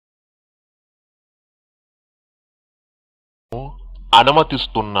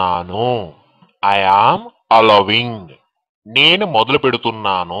అనుమతిస్తున్నాను. I am allowing. నేను మొదలు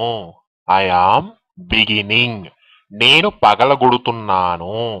పెడుతున్నాను. I am beginning. నేను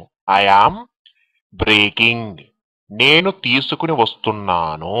పగలగొడుతున్నాను. I am breaking. నేను తీసుకుని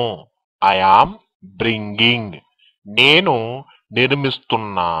వస్తున్నాను. I am bringing. నేను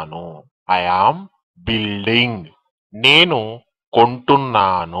నిర్మిస్తున్నాను. I am building. నేను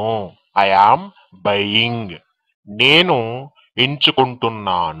కొంటున్నాను. I am buying. నేను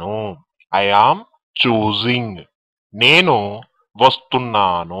ఎంచుకుంటున్నాను. I am choosing. నేను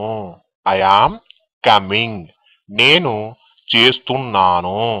వస్తున్నాను. I am coming. నేను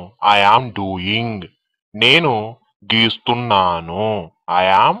చేస్తున్నాను. I am doing. నేను గీస్తున్నాను. I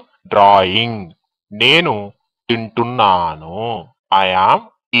am drawing. నేను తింటున్నాను. I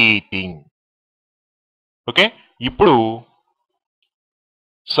am eating. ఓకే, ఇప్పుడు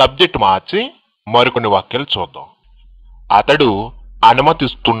సబ్జెక్ట్ మార్చి మరికొన్ని వాక్యాలు చూద్దాం. అతడు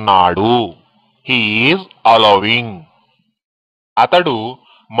అనుమతిస్తున్నాడు. He is allowing. అతడు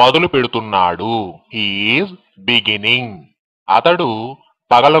మొదలు పెడుతున్నాడు. He is beginning. అతడు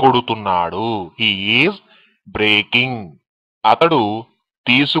పగలగొడుతున్నాడు. He is breaking. అతడు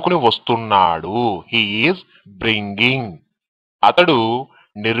తీసుకుని వస్తున్నాడు. He is bringing. అతడు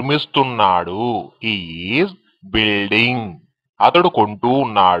నిర్మిస్తున్నాడు. He is building. అతడు కొంటూ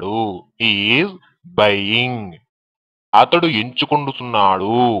ఉన్నాడు. He is buying. అతడు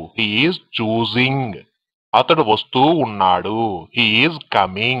ఎంచుకుంటున్నాడు. He is choosing. అతడు వస్తూ ఉన్నాడు. He is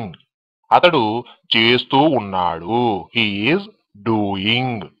coming. అతడు చేస్తూ ఉన్నాడు. He is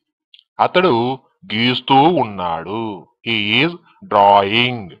doing. అతడు గీస్తూ ఉన్నాడు. He is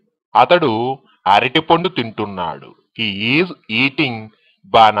drawing. అతడు అరటిపండు తింటున్నాడు. He is eating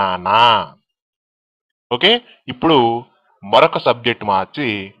banana. Okay, ఇప్పుడు మరొక సబ్జెక్ట్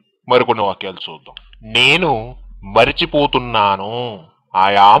మార్చి మరికొన్ని వాక్యాలు చూద్దాం. నేను మరిచిపోతున్నాను.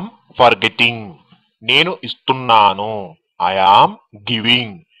 I am forgetting. నేను ఇస్తున్నాను. I am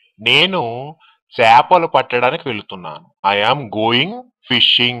giving. నేను చేపలు పట్టడానికి వెళుతున్నాను. I am going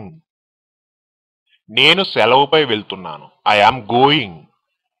fishing. నేను సెలవుపై వెళ్తున్నాను. I am going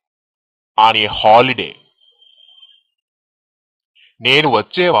on a holiday. నేను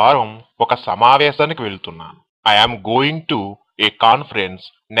వచ్చే వారం ఒక సమావేశానికి వెళ్తున్నాను. I am going to A conference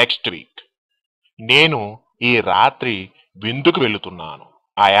next week. నేను ఈ రాత్రి విందుకు వెళుతున్నాను.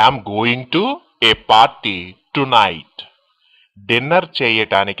 I am going to A party to night. Dinner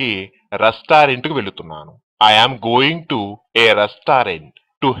చేయటానికి రెస్టారెంట్కి వెళుతున్నాను. I am going to A restaurant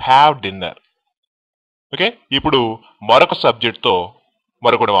to have dinner. Okay, ఇప్పుడు మరొక సబ్జెక్ట్తో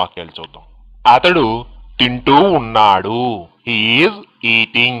మరొకటి వాక్యాలు చూద్దాం. అతడు తింటూ ఉన్నాడు. He is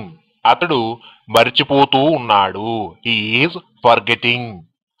eating. అతడు మర్చిపోతూ ఉన్నాడు. He is forgetting.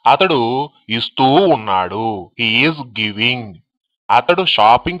 అతడు ఇస్తూ ఉన్నాడు. He is giving. అతడు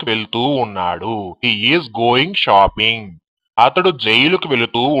షాపింగ్కి వెళ్తూ ఉన్నాడు. He is going shopping. అతడు జైలుకు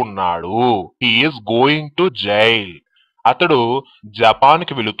వెళుతూ ఉన్నాడు. He is going to jail. అతడు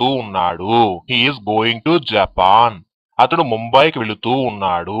జపాన్కి వెళుతూ ఉన్నాడు. He is going to Japan. అతడు ముంబైకి వెళుతూ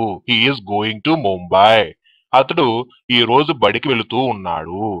ఉన్నాడు. He is going to Mumbai. అతడు ఈ రోజు బడికి వెళుతూ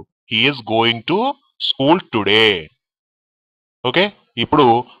ఉన్నాడు. He is going to school today. Okay,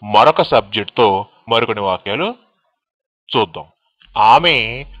 ఇప్పుడు మరొక సబ్జెక్ట్తో మరికొన్ని వాక్యాలు చూద్దాం.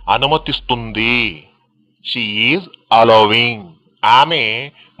 ఆమె అనుమతిస్తుంది. She is allowing.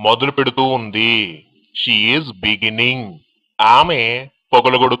 ఆమె మొదలు పెడుతూ ఉంది. She is beginning. ఆమె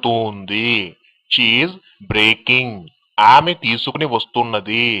పొగలగొడుతూ ఉంది. She is breaking. ఆమె తీసుకుని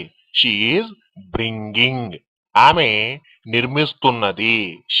వస్తున్నది. She is bringing. ఆమె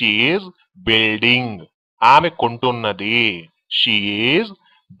నిర్మిస్తున్నది. She is building. ఆమె కొంటున్నది. She is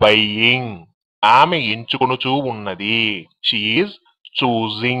buying. ఆమె ఎంచుకొనుచూ ఉన్నది. She is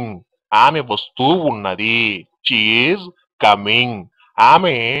choosing. ఆమె వస్తూ ఉన్నది. She is coming.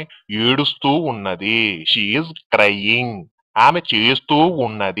 ఆమె ఏడుస్తూ ఉన్నది. She is crying. ఆమె చేస్తూ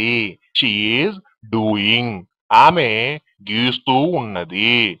ఉన్నది. She is doing. ఆమె గీస్తూ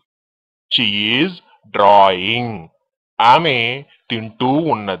ఉన్నది. She is drawing. ఆమె తింటూ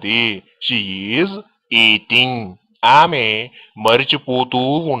ఉన్నది. She is eating. ఆమె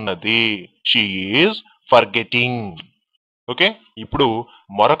మరిచిపోతూ ఉన్నది. She is forgetting. ఓకే, ఇప్పుడు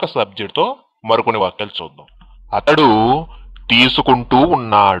మరొక సబ్జెక్ట్తో మరికొన్ని వాక్యాలు చూద్దాం. అతడు తీసుకుంటూ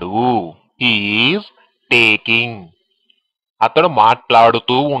ఉన్నాడు. He is taking. అతడు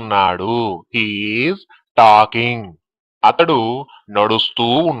మాట్లాడుతూ ఉన్నాడు. He is talking. అతడు నడుస్తూ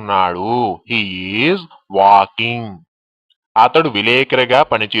ఉన్నాడు. He is walking. అతడు విలేకరిగా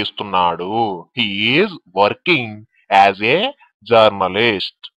పనిచేస్తున్నాడు. He is working as a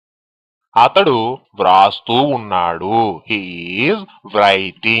journalist. అతడు వ్రాస్తూ ఉన్నాడు. He is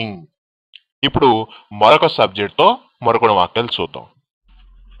writing. ఇప్పుడు మరొక సబ్జెక్ట్ తో మరొక వాక్యాలు చూద్దాం.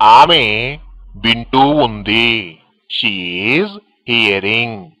 ఆమె వింటూ ఉంది. She is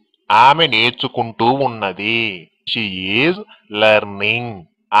hearing. ఆమె నేర్చుకుంటూ ఉన్నది. She is learning.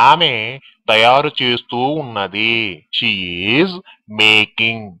 ఆమె తయారు చేస్తూ ఉన్నది. She is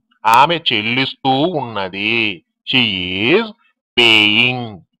making. ఆమె చెల్లిస్తూ ఉన్నది. She is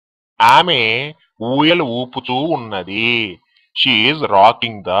paying. ఆమె ఊయలు ఊపుతూ ఉన్నది. She is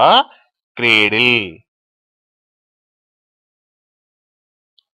rocking the cradle.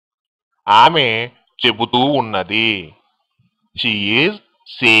 ఆమె చెబుతూ ఉన్నది. She is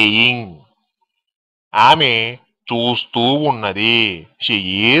saying. ఆమె చూస్తూ ఉన్నది. She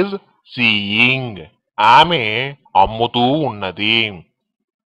is seeing. ఆమె అమ్ముతూ ఉన్నది.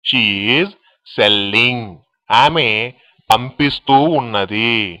 She is selling. ఆమె పంపిస్తూ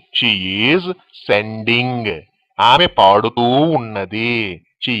ఉన్నది. She is sending. ఆమె పాడుతూ ఉన్నది.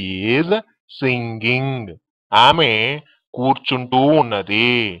 She is singing. ఆమె కూర్చుంటూ ఉన్నది.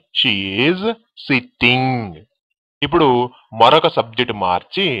 She is sitting. ఇప్పుడు మరొక సబ్జెక్ట్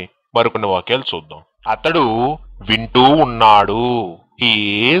మార్చి మరికొన్ని వాక్యాలు చూద్దాం. అతడు వింటూ ఉన్నాడు. He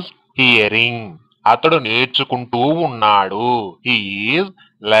is hearing. అతడు నేర్చుకుంటూ ఉన్నాడు. He is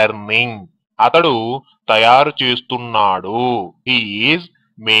learning. అతడు తయారు చేస్తున్నాడు. He is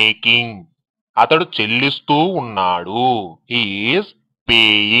making. అతడు చెల్లిస్తూ ఉన్నాడు. He is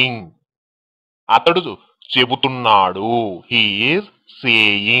paying. అతడు చెబుతున్నాడు. He is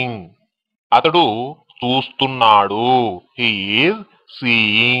saying. అతడు చూస్తున్నాడు. He is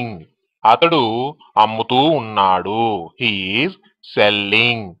seeing. అతడు అమ్ముతూ ఉన్నాడు. He is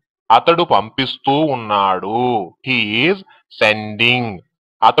selling. అతడు పంపిస్తూ ఉన్నాడు. He is sending.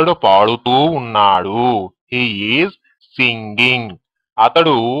 అతడు పాడుతూ ఉన్నాడు. He is singing.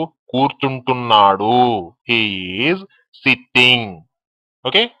 అతడు కూర్చుంటున్నాడు. He is sitting.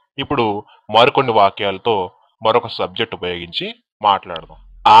 ఓకే, ఇప్పుడు మరికొన్ని వాక్యాలతో మరొక సబ్జెక్ట్ ఉపయోగించి మాట్లాడదాం.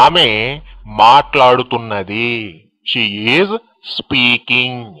 ఆమె మాట్లాడుతున్నది. She is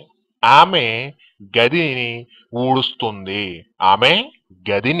speaking. ఆమె గదిని ఊడుస్తుంది. ఆమె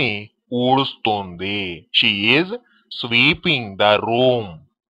గదిని ఊడుస్తుంది. She is sweeping the room.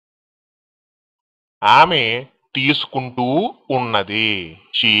 ఆమె తీసుకుంటూ ఉన్నది.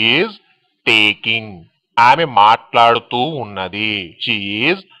 She is taking. ఆమె మాట్లాడుతూ ఉన్నది. She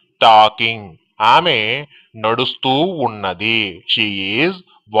is talking. ఆమె నడుస్తూ ఉన్నది. She is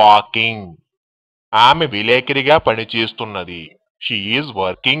walking. ఆమె విలేకరిగా పనిచేస్తున్నది. She is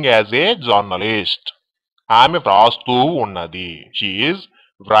working as a journalist. ఆమె వ్రాస్తూ ఉన్నది. She is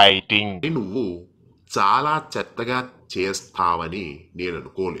writing. నువ్వు చాలా చెత్తగా చేస్తావని నేను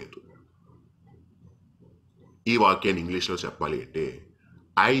అనుకోలేదు. ఈ వాక్యాన్ని ఇంగ్లీష్లో చెప్పాలి అంటే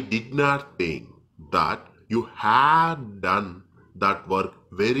I did not think that you had done that work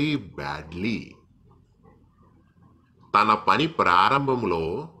very badly. తన పని ప్రారంభంలో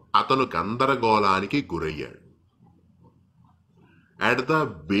అతను గందరగోళానికి గురయ్యాడు. At the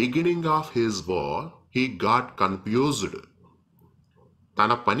beginning of his work he got confused.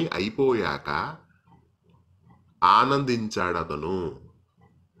 తన పని అయిపోయాక ఆనందించాడు అతను.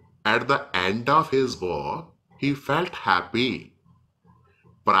 At the end of his work he felt happy.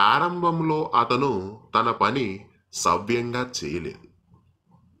 ప్రారంభంలో అతను తన పని సవ్యంగా చేయలేదు.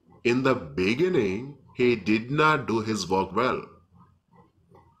 In the beginning he did not do his work well.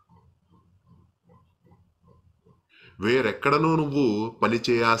 వేరెక్కడనూ నువ్వు పని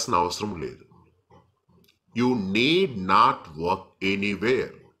చేయాల్సిన అవసరం లేదు. You need not work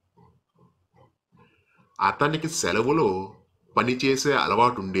anywhere. అతనికి సెలవులో పనిచేసే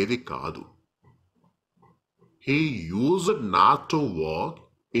అలవాటు ఉండేది కాదు. He used not to work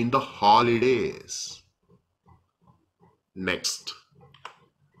in the holidays. Next,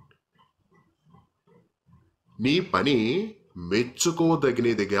 నీ పని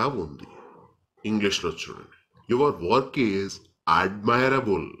మెచ్చుకోదగినదిగా ఉంది. ఇంగ్లీష్లో చూడండి. Your work is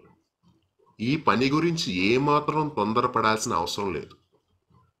admirable. ఈ పని గురించి ఏమాత్రం తొందరపడాల్సిన అవసరం లేదు.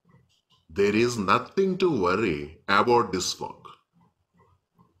 There is nothing to worry about this work.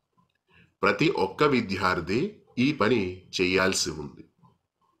 ప్రతి ఒక్క విద్యార్థి ఈ పని చేయాల్సి ఉంది.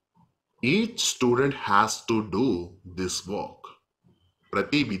 Each student has to do this work.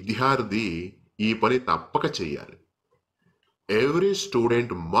 ప్రతి విద్యార్థి ఈ పని తప్పక చేయాలి. Every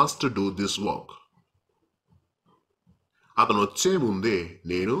student must do this work. అతను వచ్చే ముందే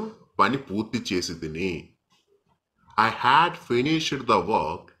నేను పని పూర్తి చేసి తిని. I had finished the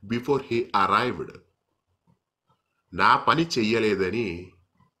work before he arrived. నా పని చెయ్యలేదని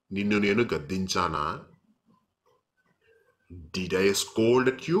నిన్ను నేను గద్దించానా? Did I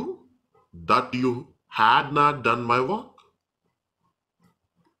scold you? that you had not done my work?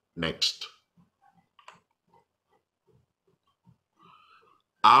 Next.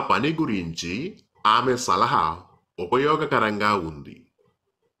 ఆ పని గురించి ఆమె సలహా ఉపయోగకరంగా ఉంది.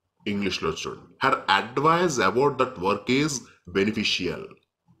 ఇంగ్లీష్లో చూడండి. Her advice about that work is beneficial.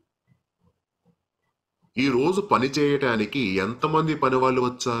 ఈ రోజు పని చేయటానికి ఎంతమంది పని వాళ్ళు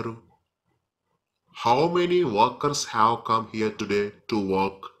వచ్చారు? How many workers have come here today to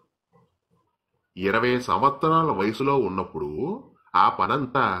work? 20 సంవత్సరాల వయసులో ఉన్నప్పుడు ఆ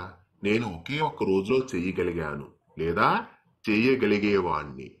పనంతా నేను ఒకే ఒక్క రోజులో చేయగలిగాను లేదా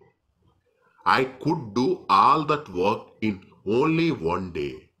చేయగలిగేవాణ్ణి. I could do all that work in only one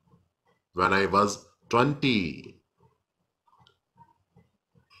day when I was 20.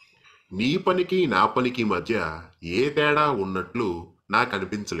 నీ పనికి నా పనికి మధ్య ఏ తేడా ఉన్నట్లు నాకు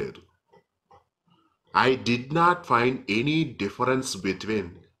అనిపించలేదు. I did not find any difference between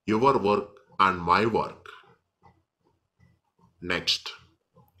your work and my work. Next.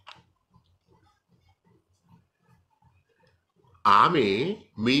 ఆమె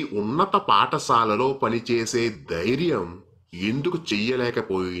మీ ఉన్నత పాఠశాలలో పనిచేసే ధైర్యం ఎందుకు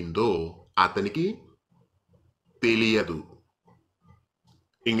చెయ్యలేకపోయిందో అతనికి తెలియదు.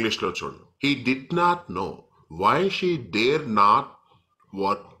 ఇంగ్లీష్లో చూడండి. He did not know why she dare not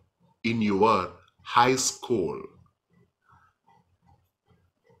work in your high school.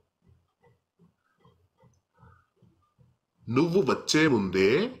 నువ్వు వచ్చే ముందే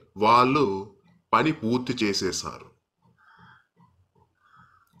వాళ్ళు పని పూర్తి చేసేశారు.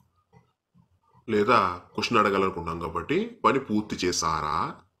 లేదా క్వశ్చన్ అడగాలనుకుంటాం కాబట్టి పని పూర్తి చేశారా?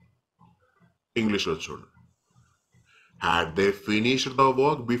 ఇంగ్లీష్లో చూడండి. Had they finished the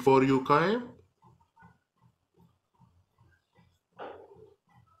work before you came?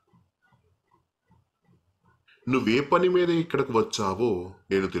 నువ్వే పని మీద ఇక్కడికి వచ్చావో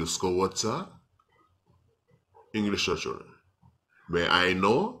నేను తెలుసుకోవచ్చా? ఇంగ్లీష్లో చూడండి. May I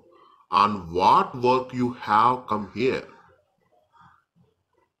know on what work you have come here?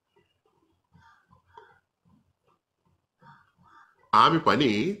 ఆమె పని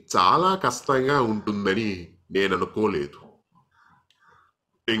చాలా కష్టంగా ఉంటుందని నేను అనుకోలేదు.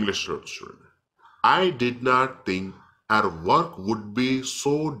 ఇంగ్లీష్లో చూడండి. I did not think her work would be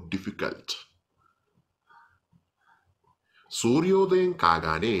so difficult. సూర్యోదయం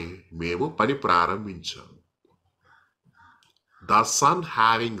కాగానే మేము పని ప్రారంభించాము. The sun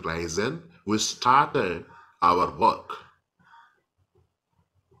having risen, we started our work.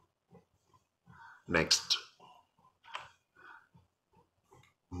 Next.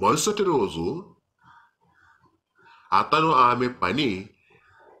 మరుసటి రోజు అతను ఆమె పని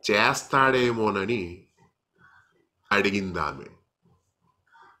చేస్తాడేమోనని అడిగిందామె.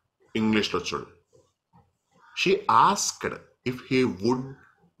 ఇంగ్లీష్లో చూడండి. She asked if he would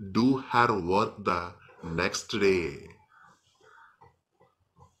do her work the next day.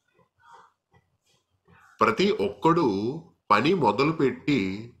 ప్రతి ఒక్కడు పని మొదలుపెట్టి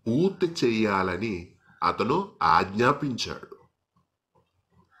పూర్తి చెయ్యాలని అతను ఆజ్ఞాపించాడు.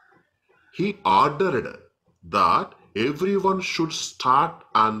 He ordered that everyone should start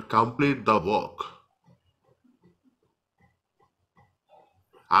and complete the work.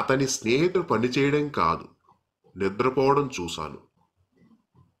 అతని స్నేహితుడు పనిచేయడం కాదు, నిద్రపోవడం చూశాను.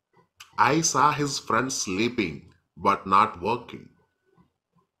 I saw his friends sleeping but not working.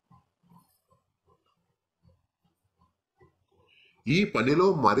 ఈ పనిలో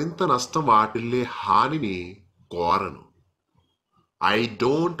మరింత నష్టం వాటిల్లే హానిని కోరను. I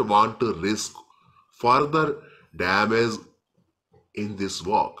don't want to risk further damage in this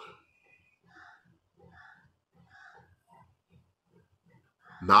work.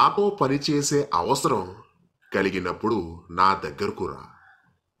 నాతో పనిచేసే అవసరం కలిగినప్పుడు నా దగ్గరకు రా.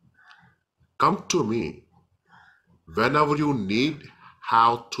 Come to me whenever you need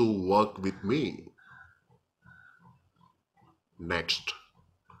how to work with me. Next.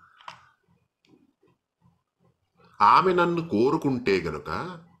 ఆమె నన్ను కోరుకుంటే గనుక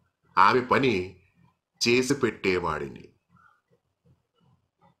ఆమె పని చేసి పెట్టేవాడిని.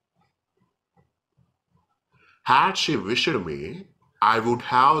 Had she wished me, I would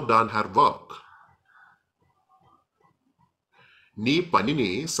have done her work. నీ పనిని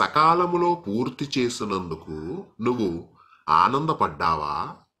సకాలములో పూర్తి చేసినందుకు నువ్వు ఆనందపడ్డావా?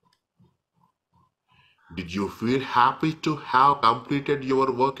 Did you feel happy to have completed your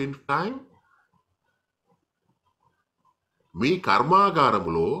work in time? మీ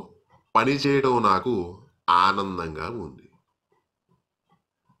కర్మాగారములో పనిచేయడం నాకు ఆనందంగా ఉంది.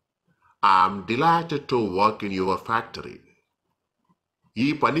 I am delighted to work in your factory. ఈ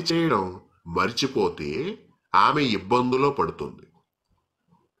పని చేయడం మర్చిపోతే ఆమె ఇబ్బందులో పడుతుంది.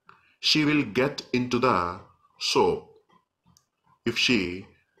 She will get into the soap if she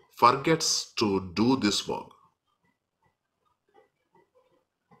forgets to do this work.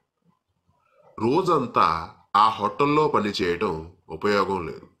 రోజంతా ఆ హోటల్లో పనిచేయడం ఉపయోగం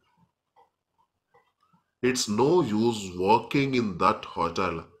లేదు. It's no use working in that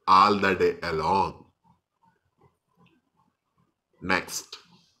hotel all the day alone. Next.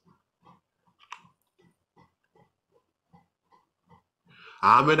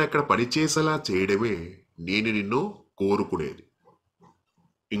 ఆమెను అక్కడ పనిచేసేలా చేయడమే నేను నిన్ను కోరుకునేది.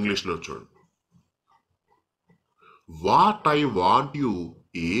 ఇంగ్లీష్లో చూడండి. What I want you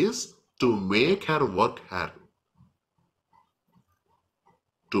is to make her work here.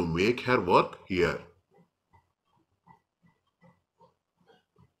 To make her work here.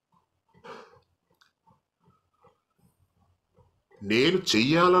 నేను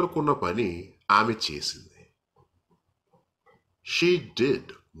చెయ్యాలనుకున్న పని ఆమె చేసింది. She did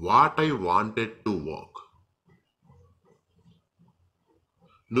what I wanted to work.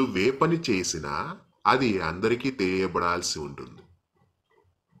 నువ్వే పని చేసినా అది అందరికీ తెలియబడాల్సి ఉంటుంది.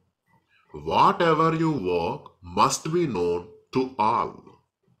 Whatever you work must be known to all.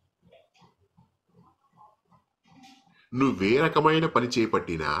 నువ్వే రకమైన పని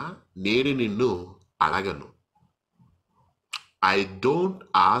చేపట్టినా నేను నిన్ను అడగను. I don't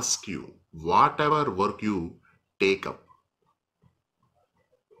ask you whatever work you take up.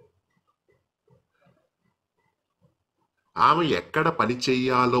 ఆమె ఎక్కడ పని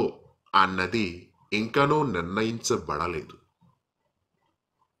చెయ్యాలో అన్నది ఇంకనూ నిర్ణయించబడలేదు.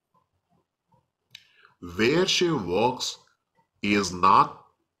 Where she works is not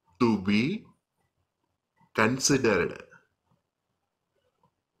to be considered.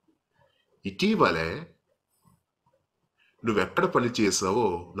 ఇటీవలే నువ్వెక్కడ పని చేసావో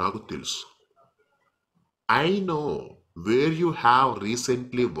నాకు తెలుసు. I know where you have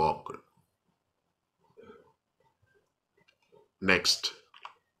recently worked. Next.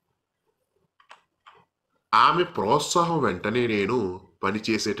 ఆమె ప్రోత్సాహం వెంటనే నేను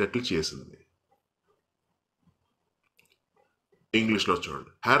పనిచేసేటట్లు చేసింది. ఇంగ్లీష్లో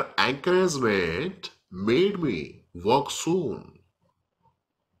చూడండి. Her encouragement made me work soon.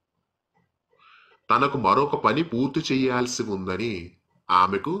 తనకు మరొక పని పూర్తి చేయాల్సి ఉందని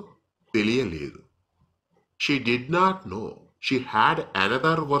ఆమెకు తెలియలేదు. She did not know she had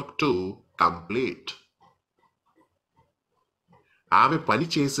another work to complete. ఆమె పని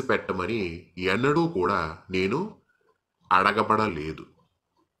చేసి పెట్టమని ఎన్నడూ కూడా నేను అడగబడలేదు.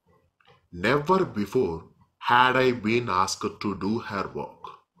 Never before had I been asked to do her work.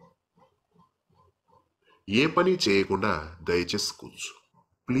 ఏ పని చేయకుండా దయచేసి కూర్చో.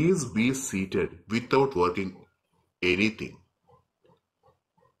 Please be seated without working anything.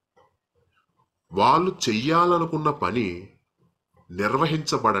 వాళ్ళు చెయ్యాలనుకున్న పని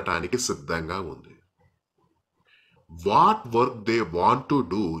నిర్వహించబడటానికి సిద్ధంగా ఉంది. What work they want to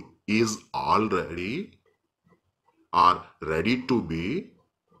do is already or ready to be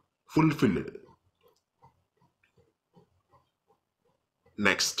fulfilled.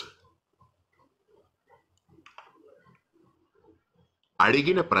 Next.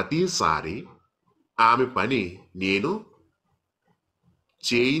 అడిగిన ప్రతిసారి ఆమె పని నేను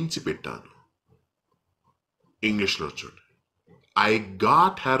చేయించి పెట్టాను. ఇంగ్లీష్లో చూడండి. I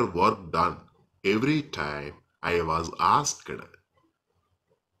got her work done every time I was asked.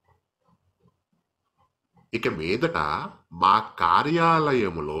 ఇక మీదట మా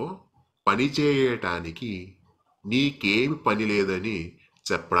కార్యాలయములో పని చేయటానికి నీకేమి పని లేదని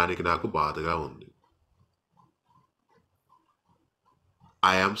చెప్పడానికి నాకు బాధగా ఉంది.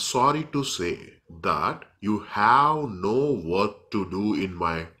 I am sorry to say that you have no work to do in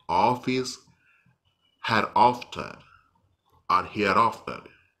my office hereafter or hereafter.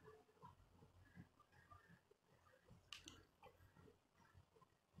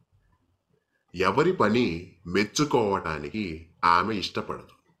 ఎవరి పని మెచ్చుకోవటానికి ఆమె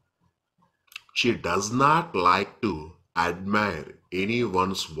ఇష్టపడదు. She does not like to admire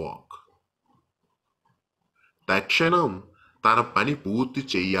anyone's work. తక్షణం తన పని పూర్తి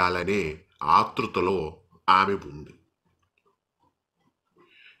చెయ్యాలనే ఆతృతలో ఆమె ఉంది.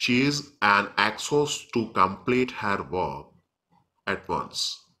 She is an anxious to complete her work at once.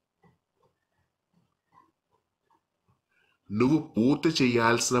 నువ్వు పూర్తి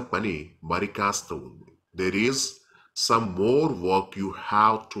చేయాల్సిన పని మరి కాస్త ఉంది. There is some more work you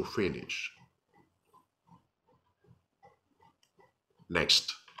have to finish. Next.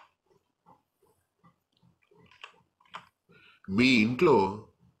 మీ ఇంట్లో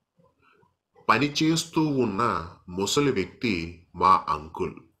పని చేస్తూ ఉన్న ముసలి వ్యక్తి మా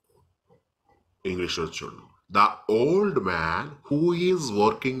అంకుల్. ఇంగ్లీష్లో చూడండి. The old man who is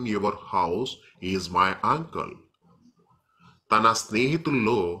working your house is my uncle. తన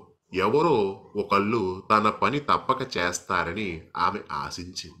స్నేహితుల్లో ఎవరో ఒకళ్ళు తన పని తప్పక చేస్తారని ఆమె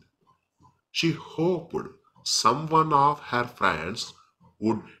ఆశించింది. She hoped someone of her friends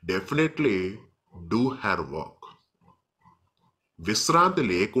would definitely do her work. విశ్రాంతి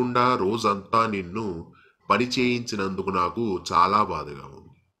లేకుండా రోజంతా నిన్ను పని చేయించినందుకు నాకు చాలా బాధగా ఉంది.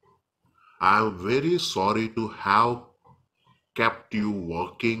 I am very sorry to have kept you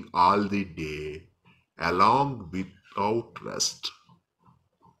working all the day along without rest.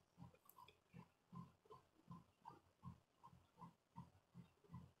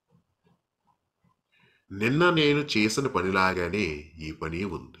 నిన్న నేను చేసిన పనిలాగానే ఈ పని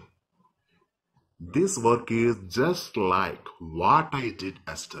ఉంది. This work is just like what I did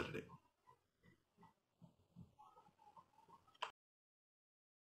yesterday.